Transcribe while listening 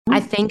I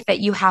think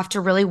that you have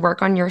to really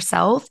work on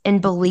yourself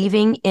and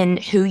believing in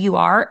who you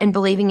are and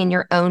believing in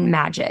your own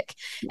magic.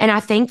 And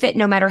I think that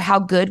no matter how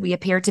good we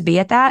appear to be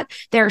at that,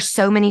 there are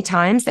so many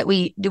times that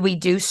we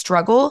do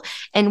struggle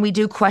and we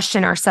do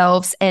question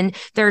ourselves. And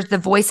there's the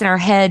voice in our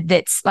head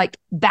that's like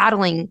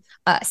battling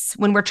us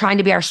when we're trying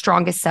to be our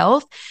strongest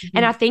self. Mm-hmm.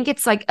 And I think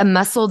it's like a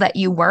muscle that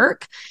you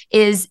work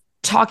is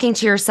talking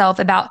to yourself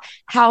about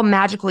how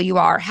magical you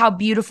are, how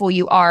beautiful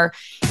you are.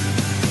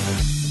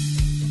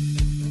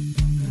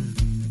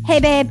 Hey,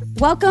 babe,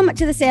 welcome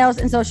to the Sales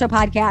and Social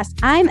Podcast.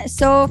 I'm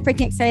so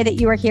freaking excited that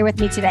you are here with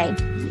me today.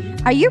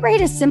 Are you ready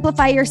to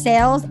simplify your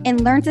sales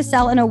and learn to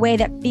sell in a way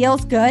that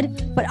feels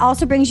good, but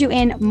also brings you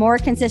in more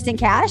consistent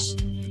cash?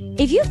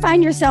 If you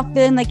find yourself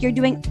feeling like you're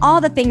doing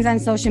all the things on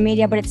social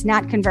media, but it's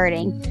not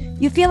converting,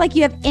 you feel like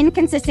you have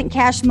inconsistent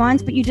cash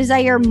months, but you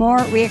desire more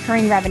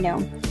recurring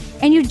revenue,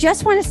 and you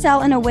just want to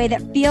sell in a way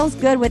that feels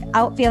good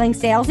without feeling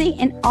salesy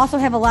and also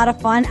have a lot of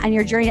fun on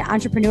your journey to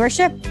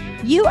entrepreneurship,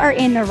 you are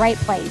in the right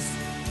place.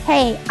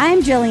 Hey,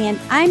 I'm Jillian.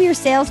 I'm your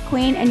sales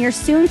queen and your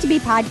soon-to-be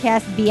podcast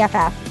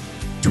BFF.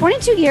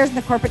 22 years in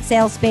the corporate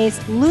sales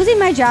space, losing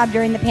my job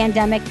during the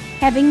pandemic,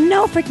 having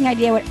no freaking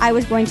idea what I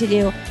was going to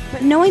do,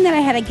 but knowing that I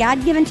had a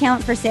God-given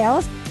talent for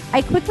sales,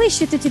 I quickly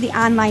shifted to the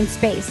online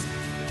space,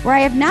 where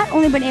I have not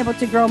only been able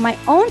to grow my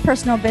own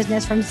personal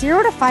business from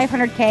 0 to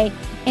 500K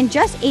in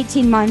just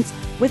 18 months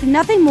with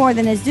nothing more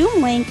than a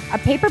Zoom link, a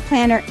paper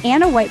planner,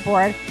 and a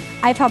whiteboard.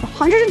 I've helped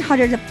hundreds and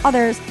hundreds of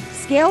others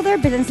scale their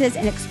businesses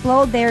and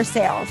explode their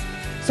sales.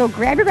 So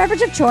grab your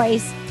beverage of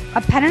choice,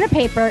 a pen and a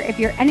paper if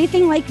you're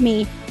anything like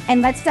me,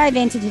 and let's dive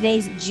into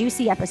today's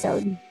juicy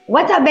episode.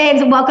 What's up,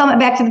 babes? Welcome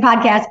back to the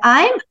podcast.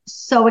 I'm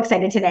so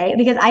excited today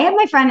because I have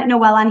my friend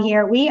Noël on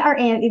here. We are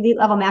in Elite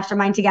Level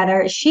Mastermind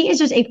together. She is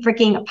just a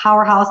freaking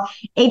powerhouse,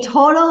 a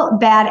total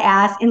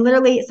badass, and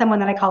literally someone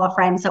that I call a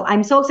friend. So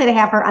I'm so excited to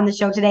have her on the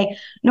show today.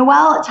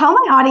 Noël, tell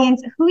my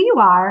audience who you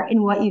are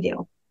and what you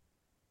do.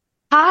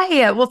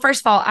 Hi. Well, first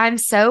of all, I'm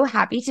so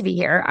happy to be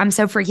here. I'm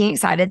so freaking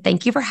excited.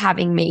 Thank you for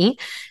having me.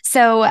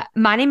 So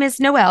my name is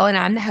Noël and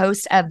I'm the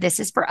host of This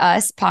Is For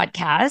Us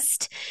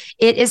podcast.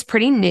 It is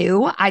pretty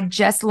new. I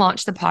just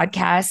launched the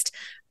podcast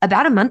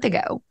about a month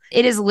ago.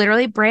 It is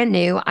literally brand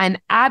new. I'm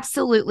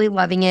absolutely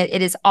loving it.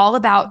 It is all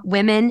about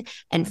women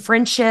and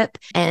friendship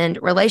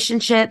and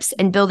relationships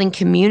and building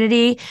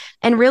community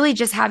and really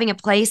just having a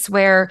place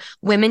where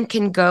women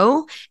can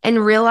go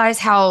and realize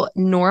how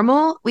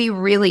normal we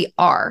really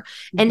are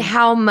and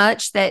how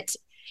much that,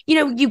 you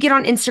know, you get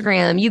on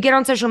Instagram, you get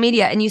on social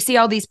media and you see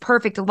all these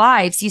perfect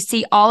lives. You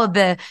see all of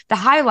the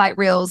highlight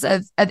reels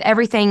of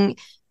everything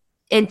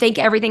and think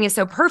everything is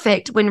so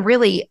perfect when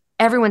really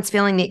everyone's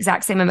feeling the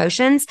exact same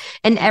emotions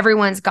and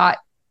everyone's got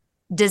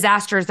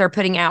disasters they're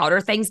putting out or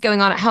things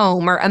going on at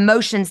home or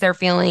emotions they're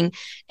feeling.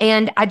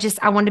 And I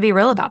wanted to be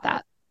real about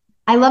that.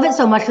 I love it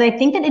so much because I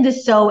think that it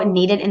is so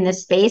needed in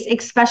this space,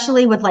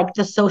 especially with like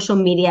the social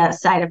media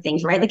side of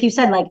things, right? Like you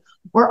said, like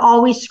we're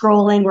always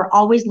scrolling, we're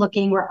always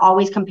looking, we're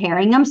always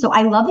comparing them. So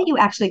I love that you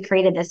actually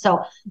created this.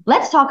 So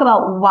let's talk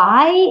about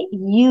why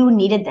you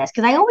needed this.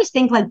 Because I always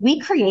think like we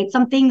create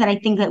something that I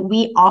think that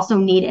we also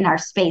need in our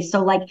space.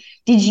 So like,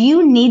 did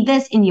you need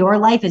this in your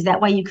life? Is that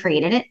why you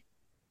created it?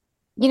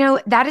 You know,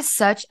 that is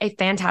such a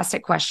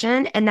fantastic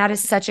question. And that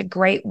is such a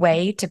great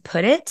way to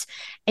put it.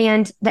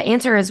 And the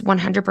answer is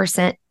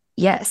 100%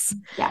 yes.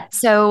 Yeah.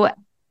 So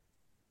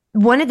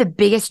one of the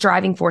biggest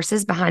driving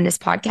forces behind this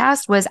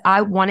podcast was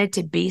I wanted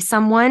to be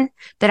someone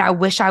that I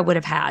wish I would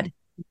have had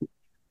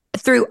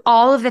through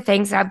all of the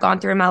things that I've gone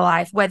through in my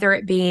life, whether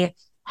it be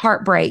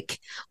heartbreak,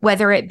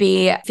 whether it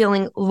be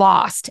feeling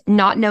lost,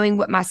 not knowing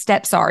what my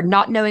steps are,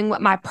 not knowing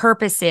what my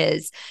purpose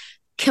is,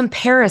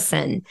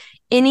 comparison,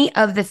 any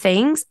of the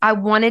things. I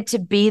wanted to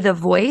be the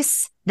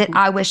voice that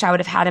I wish I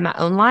would have had in my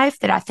own life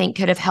that I think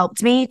could have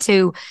helped me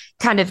to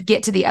kind of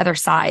get to the other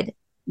side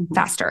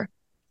faster.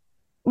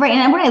 Right.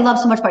 And what I love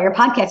so much about your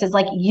podcast is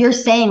like, you're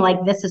saying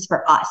like, this is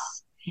for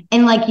us.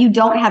 And like, you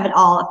don't have it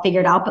all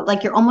figured out, but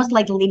like, you're almost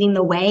like leading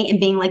the way and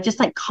being like, just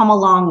like, come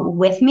along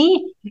with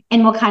me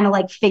and we'll kind of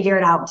like figure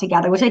it out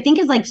together, which I think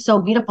is like so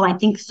beautiful. I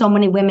think so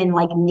many women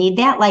like need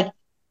that. Like,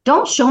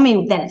 don't show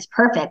me that it's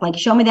perfect. Like,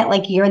 show me that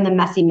like you're in the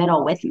messy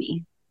middle with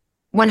me.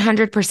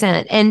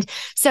 100%. And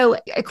so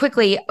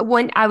quickly,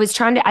 when I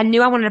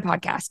knew I wanted a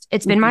podcast.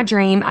 It's been my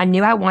dream. I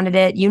knew I wanted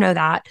it. You know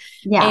that.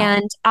 Yeah.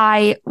 And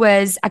I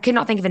could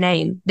not think of a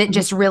name that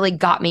just really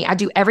got me. I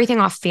do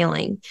everything off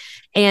feeling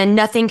and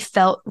nothing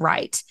felt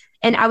right.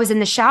 And I was in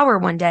the shower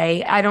one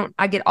day.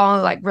 I get all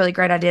like really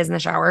great ideas in the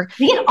shower.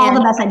 We get all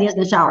the best ideas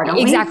in the shower, don't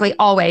we? Exactly.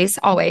 Always.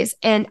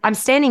 And I'm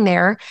standing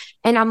there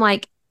and I'm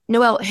like,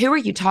 Noël, who are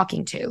you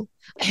talking to?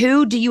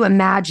 Who do you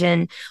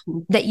imagine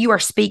that you are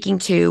speaking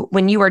to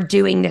when you are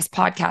doing this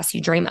podcast you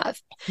dream of?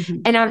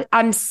 Mm-hmm. And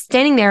I'm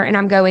standing there and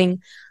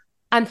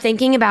I'm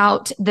thinking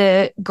about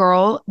the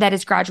girl that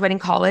is graduating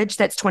college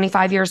that's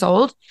 25 years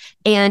old.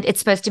 And it's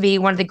supposed to be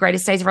one of the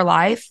greatest days of her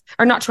life,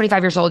 or not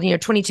 25 years old,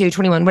 22,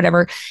 21,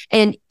 whatever.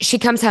 And she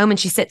comes home and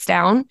she sits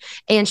down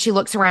and she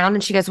looks around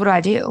and she goes, what do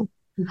I do?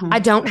 Mm-hmm. I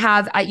don't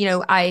have,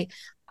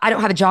 I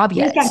don't have a job You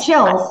yet. just got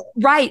chills.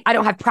 Right. I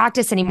don't have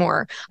practice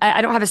anymore.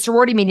 I don't have a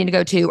sorority meeting to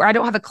go to, or I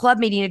don't have a club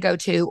meeting to go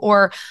to,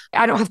 or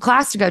I don't have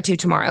class to go to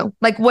tomorrow.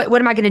 Like, what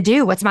am I going to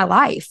do? What's my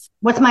life?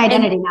 What's my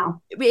identity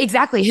now?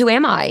 Exactly. Who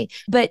am I?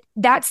 But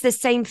that's the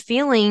same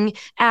feeling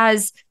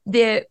as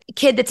the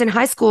kid that's in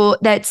high school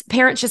that's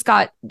parents just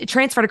got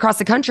transferred across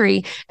the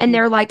country and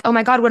they're like, oh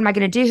my God, what am I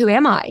going to do? Who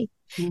am I?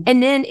 Mm-hmm.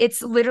 And then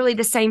it's literally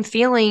the same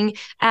feeling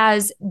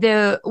as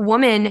the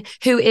woman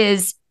who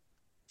is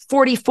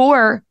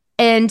 44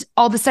 and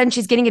all of a sudden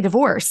she's getting a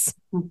divorce.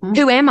 Mm-hmm.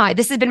 Who am I?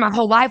 This has been my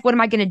whole life. What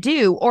am I going to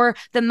do? Or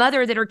the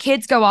mother that her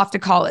kids go off to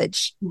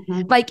college.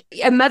 Mm-hmm. Like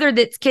a mother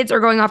that's kids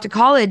are going off to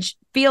college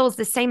feels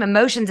the same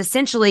emotions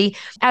essentially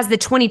as the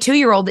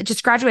 22-year-old that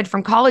just graduated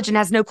from college and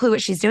has no clue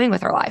what she's doing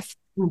with her life.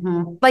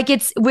 Mm-hmm. Like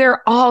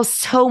we're all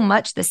so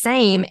much the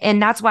same.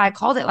 And that's why I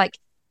called it like,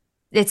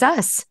 it's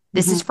us.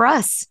 This is for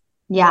us.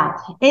 Yeah,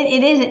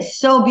 it is. It's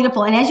so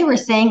beautiful. And as you were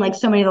saying, like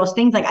so many of those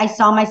things, like I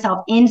saw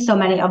myself in so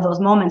many of those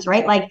moments,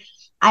 right? Like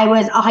I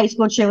was a high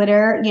school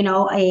cheerleader,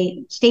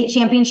 a state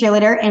champion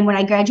cheerleader. And when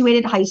I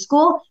graduated high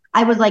school,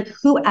 I was like,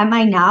 who am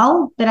I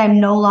now that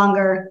I'm no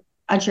longer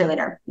a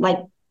cheerleader? Like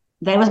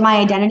that was my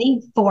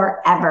identity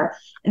forever.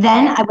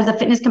 Then I was a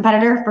fitness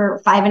competitor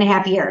for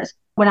 5.5 years.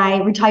 When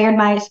I retired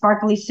my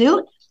sparkly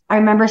suit, I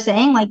remember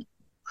saying like,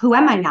 who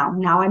am I now?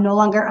 Now I'm no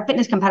longer a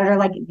fitness competitor.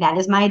 Like that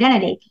is my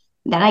identity.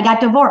 Then I got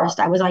divorced.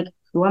 I was like,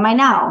 who am I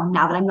now?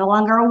 Now that I'm no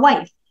longer a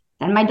wife.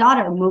 Then my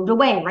daughter moved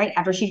away right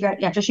after she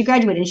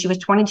graduated and she was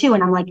 22.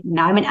 And I'm like,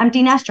 now I'm an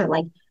empty nester.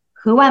 Like,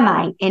 who am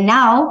I? And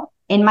now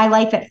in my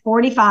life at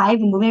 45,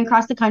 moving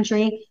across the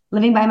country,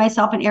 living by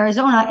myself in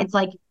Arizona, it's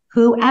like,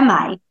 who am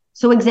I?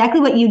 So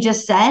exactly what you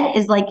just said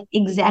is like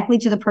exactly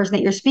to the person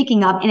that you're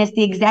speaking of. And it's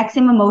the exact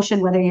same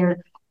emotion, whether you're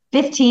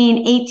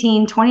 15,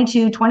 18,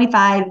 22,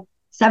 25,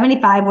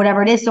 75,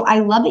 whatever it is. So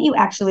I love that you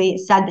actually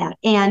said that.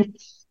 And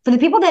for the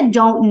people that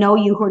don't know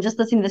you, who are just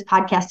listening to this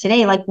podcast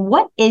today, like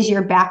what is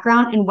your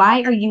background and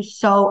why are you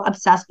so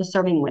obsessed with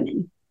serving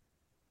women?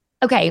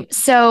 Okay.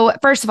 So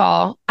first of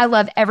all, I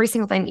love every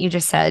single thing that you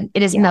just said.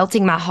 It is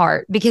melting my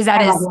heart because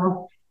that is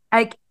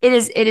like,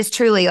 it is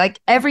truly like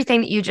everything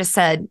that you just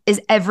said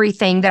is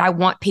everything that I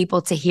want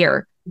people to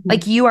hear.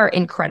 Like you are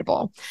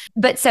incredible.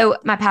 But so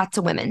my path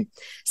to women.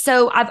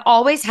 So I've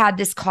always had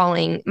this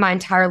calling my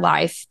entire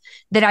life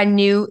that I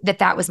knew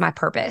that was my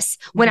purpose.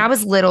 When I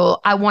was little,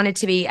 I wanted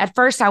to be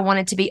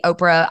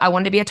Oprah. I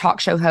wanted to be a talk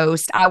show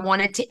host. I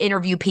wanted to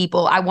interview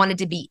people. I wanted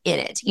to be in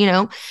it,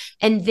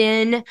 And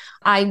then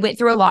I went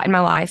through a lot in my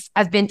life.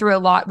 I've been through a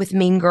lot with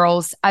Mean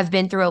Girls. I've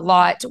been through a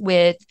lot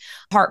with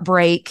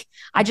heartbreak.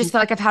 I just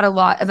feel like I've had a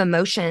lot of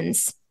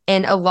emotions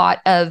and a lot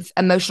of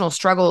emotional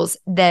struggles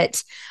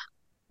that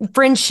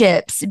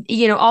friendships,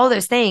 all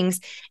those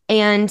things.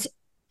 And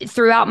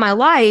throughout my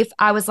life,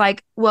 I was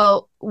like,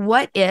 well,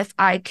 what if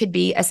I could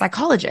be a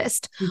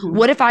psychologist? Mm-hmm.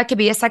 What if I could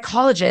be a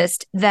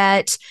psychologist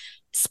that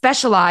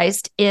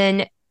specialized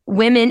in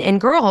women and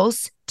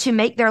girls to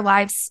make their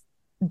lives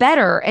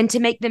better and to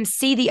make them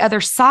see the other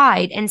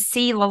side and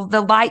see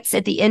the lights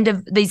at the end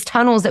of these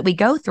tunnels that we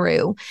go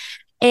through?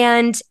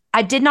 And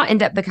I did not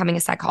end up becoming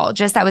a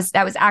psychologist. That was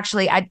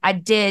actually,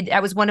 I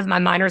was one of my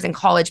minors in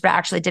college, but I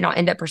actually did not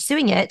end up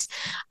pursuing it.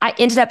 I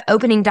ended up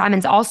opening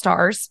Diamonds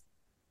All-Stars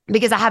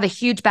because I have a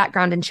huge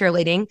background in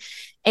cheerleading.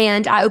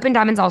 And I opened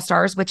Diamonds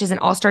All-Stars, which is an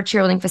all-star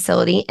cheerleading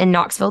facility in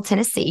Knoxville,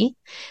 Tennessee.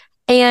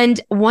 And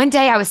one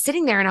day I was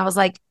sitting there and I was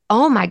like,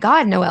 oh my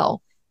God,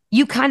 Noelle,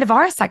 you kind of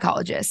are a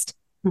psychologist.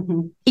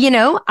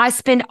 Mm-hmm. I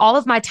spend all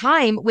of my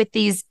time with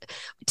these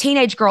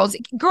teenage girls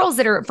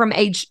that are from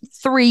age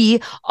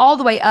 3 all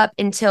the way up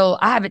until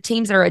I have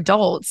teams that are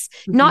adults,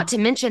 not to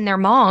mention their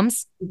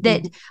moms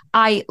that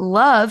I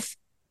love.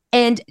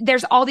 And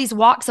there's all these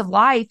walks of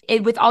life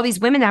with all these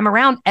women that I'm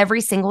around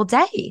every single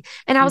day.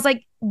 And I was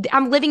like,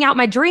 I'm living out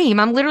my dream.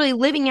 I'm literally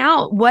living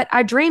out what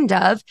I dreamed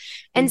of.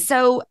 And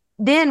so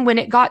then when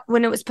it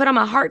was put on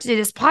my heart to do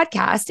this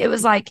podcast, it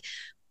was like,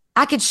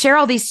 I could share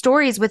all these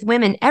stories with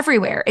women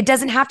everywhere. It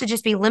doesn't have to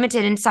just be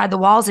limited inside the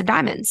walls of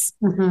Diamonds.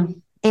 Mm-hmm.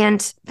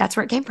 And that's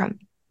where it came from.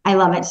 I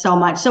love it so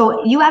much.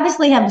 So you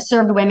obviously have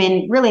served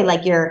women really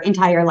like your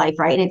entire life,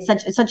 right? And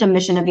it's such a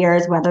mission of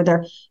yours, whether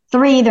they're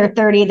 3, they're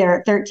 30,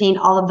 they're 13,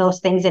 all of those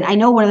things. And I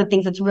know one of the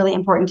things that's really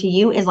important to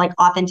you is like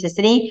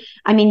authenticity.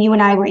 I mean, you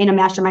and I were in a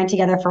mastermind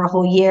together for a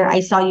whole year. I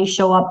saw you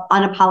show up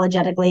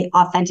unapologetically,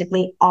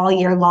 authentically all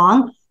year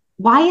long.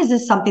 Why is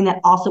this something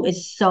that also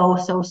is so,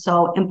 so,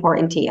 so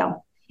important to you?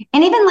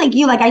 And even like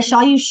you, like I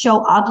saw you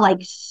show up like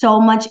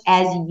so much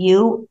as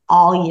you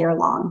all year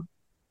long.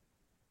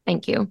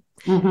 Thank you.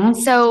 Mm-hmm.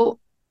 So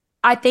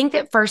I think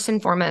that first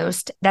and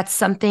foremost, that's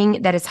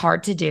something that is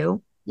hard to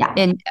do. Yeah.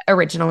 And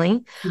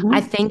originally, I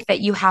think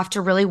that you have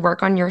to really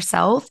work on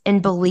yourself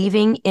and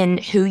believing in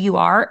who you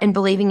are and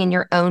believing in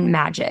your own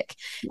magic.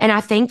 And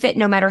I think that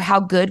no matter how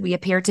good we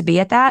appear to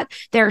be at that,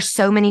 there are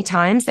so many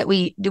times that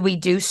we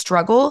do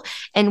struggle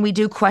and we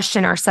do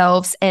question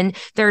ourselves. And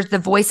there's the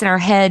voice in our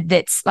head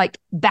that's like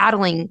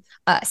battling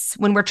us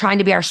when we're trying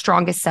to be our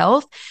strongest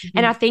self.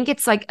 And I think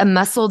it's like a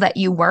muscle that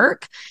you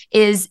work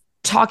is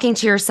talking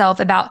to yourself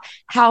about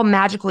how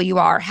magical you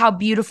are, how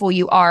beautiful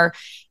you are.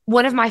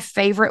 One of my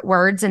favorite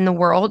words in the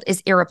world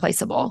is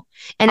irreplaceable.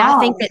 And I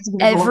think that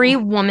every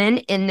woman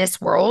in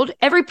this world,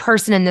 every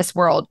person in this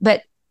world,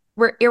 but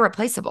we're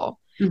irreplaceable.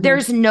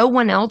 There's no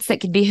one else that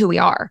could be who we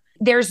are.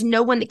 There's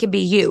no one that could be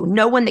you,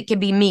 no one that could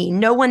be me,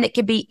 no one that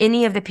could be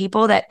any of the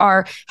people that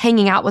are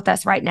hanging out with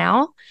us right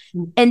now.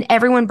 And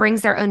everyone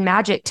brings their own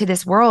magic to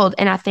this world.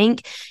 And I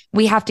think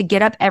we have to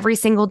get up every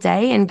single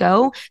day and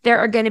go, there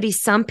are going to be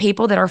some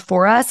people that are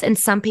for us and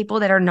some people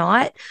that are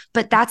not,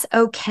 but that's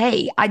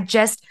okay.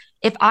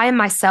 If I am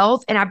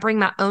myself and I bring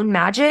my own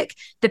magic,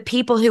 the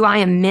people who I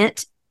am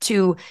meant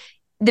to,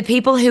 the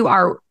people who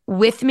are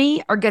with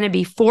me are going to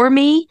be for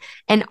me.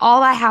 And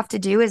all I have to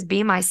do is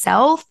be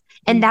myself.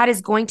 And that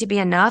is going to be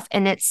enough.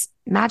 And it's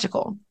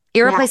magical,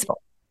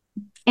 irreplaceable.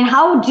 Yeah. And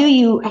how do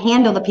you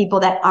handle the people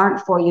that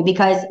aren't for you?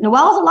 Because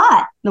Noelle's a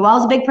lot.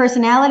 Noelle's a big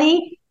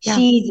personality. Yeah.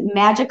 She's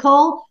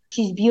magical.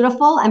 She's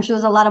beautiful. I'm sure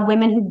there's a lot of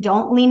women who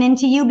don't lean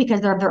into you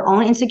because they're their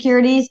own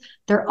insecurities,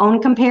 their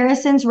own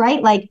comparisons,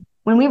 right? Like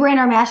when we were in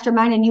our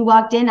mastermind and you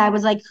walked in, I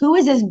was like, who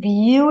is this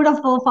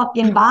beautiful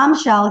fucking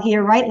bombshell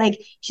here, right?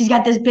 Like she's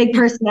got this big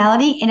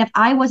personality. And if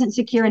I wasn't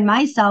secure in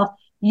myself,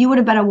 you would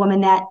have been a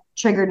woman that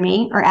triggered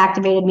me or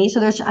activated me.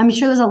 So I'm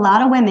sure there's a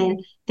lot of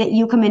women that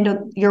you come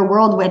into your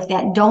world with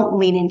that don't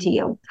lean into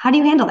you. How do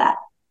you handle that?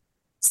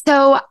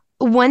 So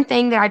one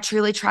thing that I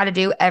truly try to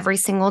do every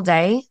single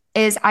day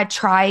is I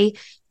try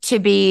to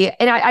be,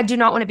 and I do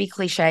not want to be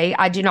cliche.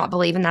 I do not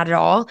believe in that at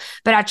all,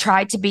 but I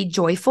try to be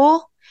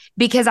joyful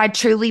because I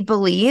truly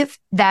believe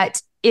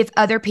that if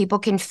other people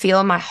can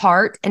feel my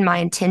heart and my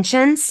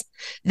intentions,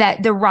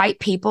 that the right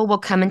people will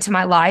come into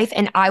my life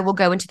and I will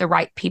go into the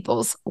right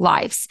people's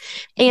lives.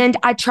 And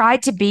I try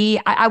to be,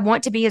 I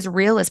want to be as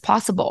real as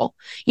possible.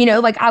 You know,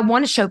 like I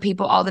want to show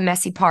people all the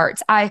messy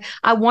parts. I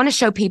want to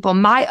show people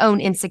my own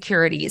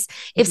insecurities.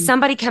 If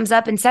somebody comes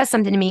up and says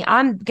something to me,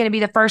 I'm going to be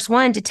the first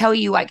one to tell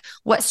you like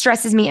what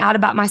stresses me out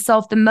about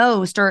myself the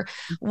most or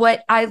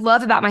what I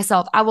love about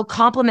myself. I will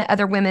compliment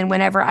other women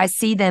whenever I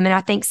see them and I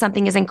think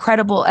something is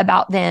incredible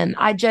about them.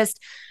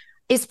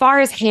 As far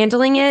as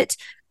handling it,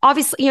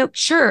 obviously, you know,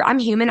 sure, I'm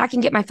human. I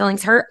can get my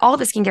feelings hurt. All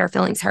of us can get our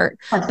feelings hurt.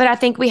 But I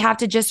think we have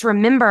to just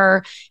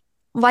remember,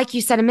 like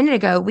you said a minute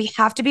ago, we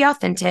have to be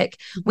authentic.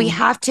 We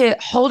have to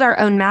hold our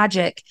own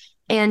magic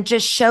and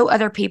just show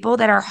other people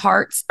that our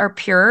hearts are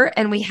pure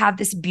and we have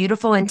this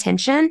beautiful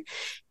intention.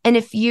 And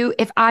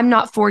if I'm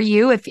not for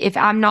you, if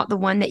I'm not the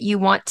one that you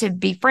want to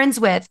be friends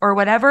with or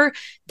whatever,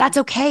 that's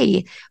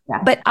okay.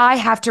 Yeah. But I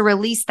have to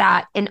release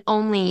that and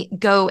only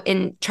go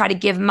and try to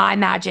give my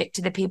magic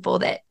to the people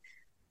that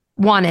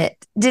want it.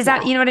 Does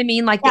that, you know what I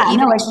mean? Like,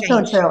 it's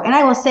so true. And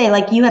I will say,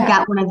 like, you have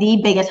got one of the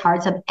biggest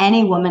hearts of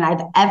any woman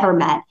I've ever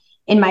met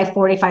in my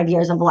 45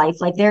 years of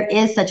life. Like, there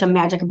is such a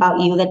magic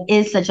about you that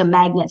is such a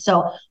magnet.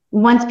 So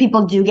once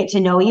people do get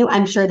to know you,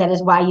 I'm sure that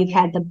is why you've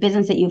had the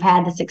business that you've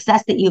had, the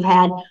success that you've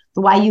had,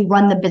 why you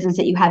run the business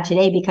that you have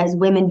today, because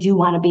women do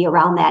want to be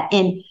around that.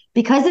 And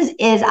because this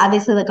is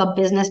obviously like a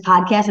business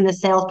podcast and a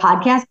sales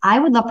podcast, I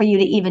would love for you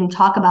to even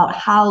talk about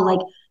how, like,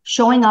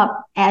 showing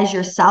up as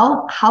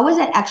yourself, how has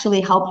it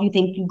actually helped you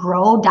think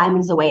grow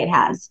Diamonds the way it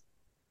has?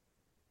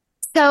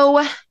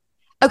 So,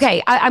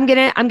 okay, I'm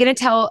gonna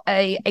tell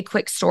a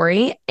quick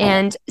story.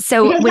 And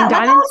so because when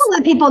Diamonds, also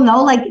let people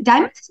know, like,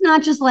 Diamonds is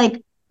not just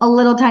like a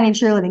little tiny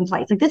cheerleading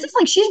place. Like, this is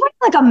like, she's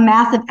running like a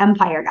massive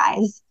empire,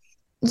 guys.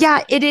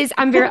 Yeah, it is.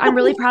 I'm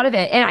really proud of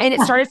it. And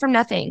it started from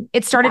nothing.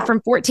 It started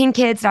from 14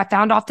 kids that I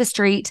found off the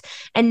street.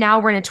 And now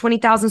we're in a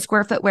 20,000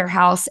 square foot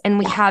warehouse and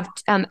we have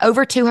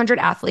over 200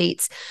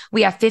 athletes.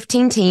 We have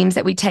 15 teams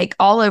that we take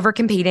all over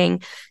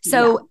competing.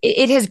 So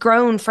it has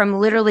grown from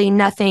literally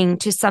nothing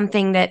to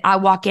something that I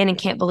walk in and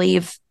can't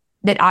believe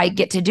that I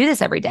get to do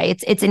this every day.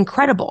 It's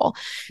incredible.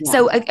 Yeah.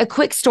 So a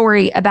quick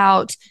story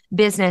about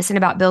business and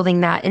about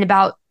building that and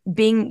about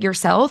being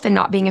yourself and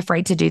not being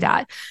afraid to do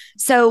that.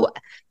 So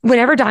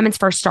whenever Diamonds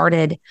first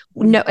started,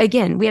 we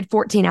had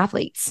 14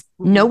 athletes.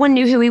 No one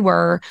knew who we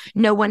were.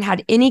 No one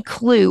had any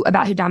clue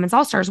about who Diamonds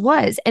All-Stars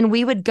was. And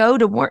we would go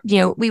to,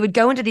 we would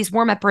go into these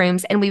warm-up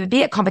rooms and we would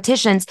be at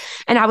competitions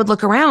and I would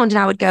look around and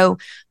I would go,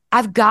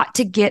 I've got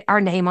to get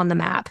our name on the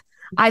map.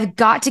 I've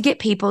got to get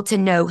people to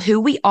know who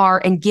we are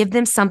and give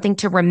them something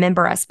to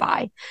remember us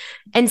by.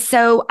 And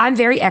so I'm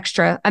very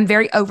extra. I'm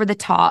very over the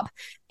top.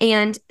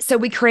 And so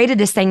we created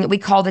this thing that we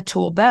call the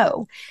Tool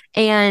Bow.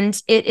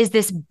 And it is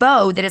this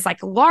bow that is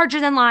like larger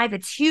than life.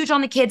 It's huge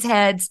on the kids'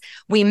 heads.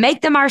 We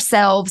make them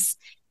ourselves.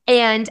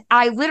 And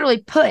I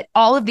literally put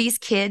all of these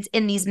kids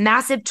in these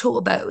massive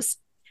tool bows.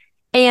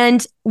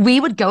 And we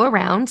would go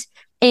around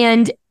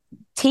and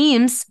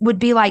teams would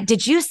be like,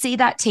 did you see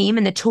that team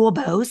in the tool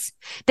bows?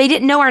 They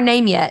didn't know our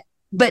name yet,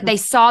 but they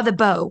saw the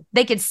bow.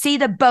 They could see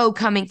the bow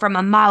coming from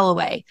a mile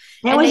away.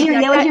 That was your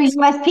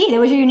USP. That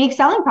was your unique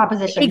selling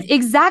proposition.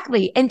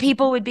 Exactly. And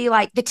people would be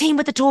like, the team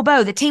with the tool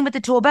bow, the team with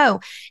the tool bow.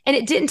 And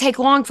it didn't take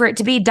long for it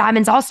to be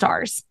Diamonds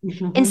All-Stars.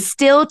 And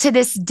still to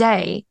this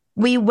day,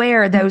 we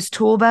wear those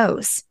tool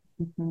bows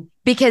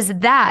because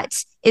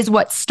that is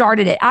what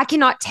started it. I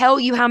cannot tell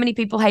you how many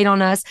people hate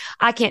on us.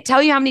 I can't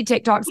tell you how many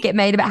TikToks get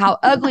made about how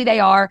ugly they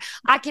are.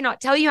 I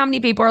cannot tell you how many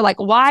people are like,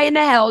 why in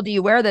the hell do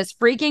you wear those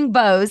freaking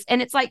bows?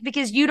 And it's like,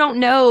 because you don't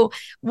know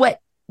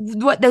what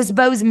those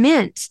bows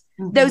meant.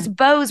 Those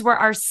bows were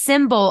our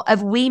symbol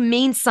of we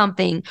mean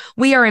something.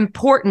 We are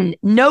important.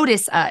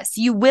 Notice us.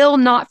 You will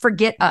not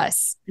forget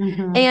us.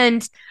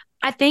 And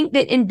I think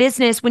that in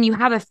business, when you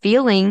have a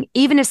feeling,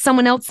 even if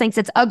someone else thinks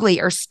it's ugly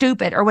or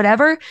stupid or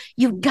whatever,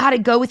 you've got to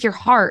go with your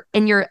heart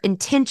and your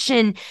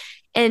intention,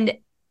 and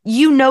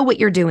you know what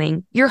you're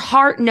doing. Your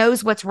heart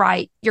knows what's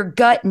right. Your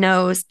gut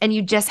knows, and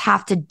you just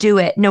have to do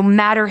it no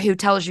matter who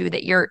tells you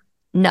that you're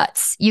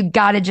nuts. You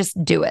got to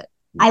just do it.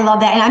 I love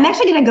that. And I'm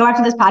actually going to go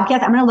after this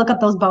podcast. I'm going to look up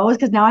those bows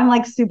because now I'm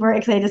like super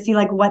excited to see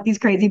like what these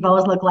crazy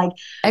bows look like.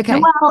 Okay.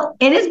 Well,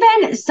 it has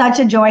been such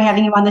a joy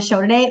having you on the show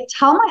today.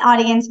 Tell my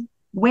audience,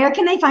 where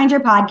can they find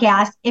your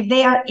podcast? If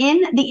they are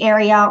in the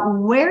area,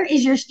 where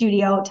is your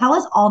studio? Tell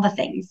us all the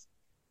things.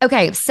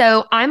 Okay.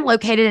 So I'm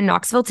located in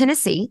Knoxville,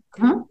 Tennessee,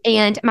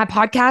 and my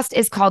podcast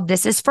is called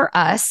This Is For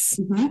Us.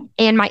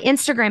 And my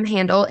Instagram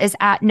handle is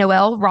at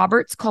Noël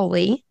Roberts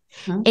Coley.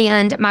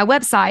 And my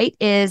website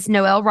is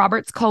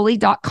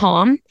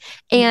noelrobertscoley.com.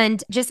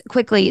 And just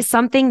quickly,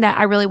 something that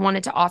I really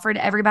wanted to offer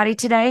to everybody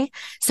today.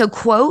 So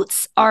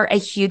quotes are a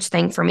huge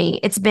thing for me.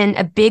 It's been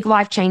a big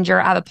life changer.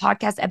 I have a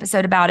podcast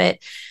episode about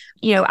it.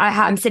 You know,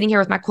 I'm sitting here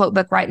with my quote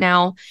book right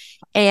now.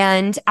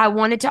 And I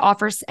wanted to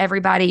offer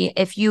everybody,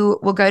 if you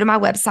will go to my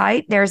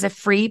website, there's a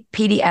free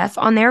PDF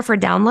on there for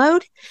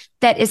download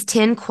that is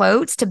 10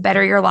 quotes to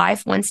better your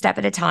life one step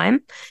at a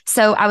time.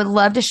 So I would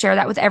love to share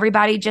that with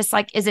everybody, just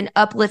like as an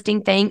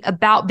uplifting thing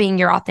about being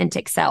your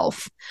authentic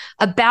self,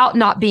 about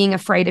not being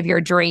afraid of your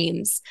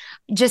dreams,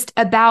 just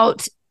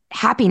about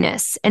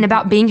happiness and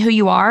about being who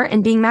you are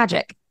and being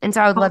magic. And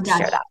so I would love to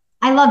share that.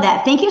 I love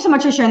that. Thank you so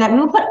much for sharing that. We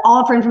will put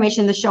all of her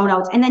information in the show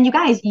notes. And then you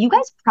guys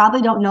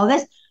probably don't know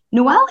this.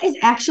 Noël is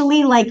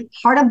actually like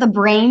part of the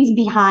brains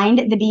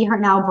behind the Be Her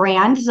Now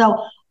brand.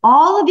 So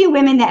all of you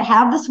women that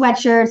have the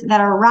sweatshirts,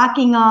 that are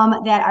rocking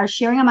them, that are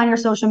sharing them on your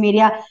social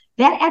media,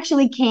 that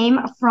actually came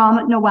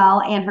from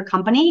Noël and her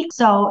company.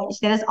 So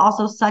that is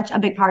also such a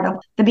big part of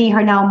the Be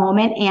Her Now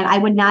moment. And I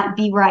would not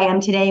be where I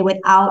am today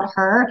without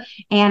her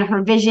and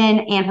her vision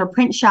and her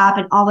print shop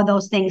and all of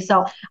those things.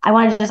 So I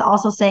want to just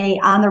also say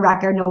on the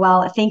record,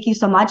 Noël, thank you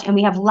so much. And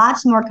we have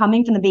lots more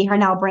coming from the Be Her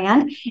Now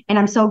brand. And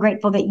I'm so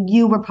grateful that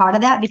you were part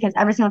of that, because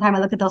every single time I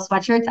look at those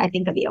sweatshirts, I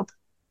think of you.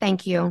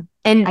 Thank you.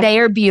 And they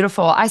are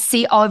beautiful. I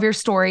see all of your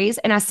stories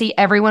and I see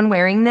everyone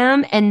wearing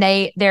them, and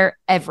they're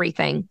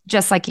everything,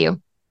 just like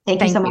you.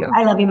 Thank you so much.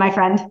 I love you, my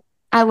friend.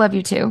 I love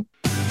you too.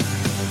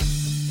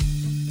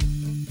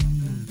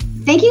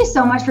 Thank you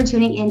so much for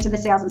tuning into the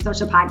Sales and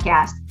Social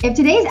podcast. If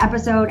today's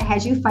episode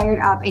has you fired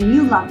up and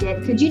you loved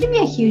it, could you do me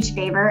a huge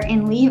favor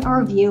and leave a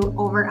review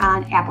over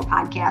on Apple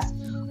Podcasts?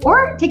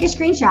 Or take a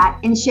screenshot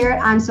and share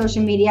it on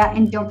social media,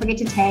 and don't forget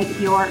to tag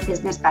your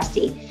business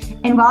bestie.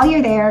 And while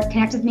you're there,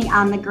 connect with me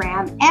on the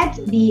gram at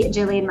the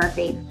Jillian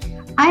Murphy.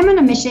 I'm on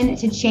a mission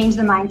to change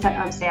the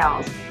mindset of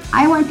sales.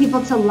 I want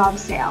people to love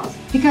sales,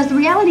 because the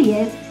reality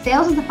is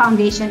sales is the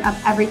foundation of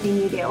everything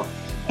you do.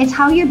 It's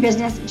how your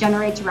business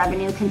generates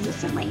revenue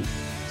consistently.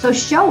 So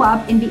show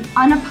up and be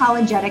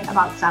unapologetic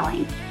about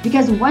selling,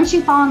 because once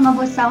you fall in love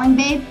with selling,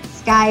 babe,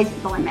 sky's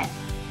the limit.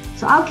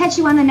 So I'll catch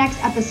you on the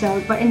next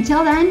episode. But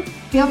until then,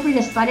 feel free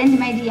to slide into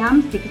my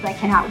DMs, because I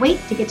cannot wait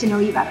to get to know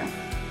you better.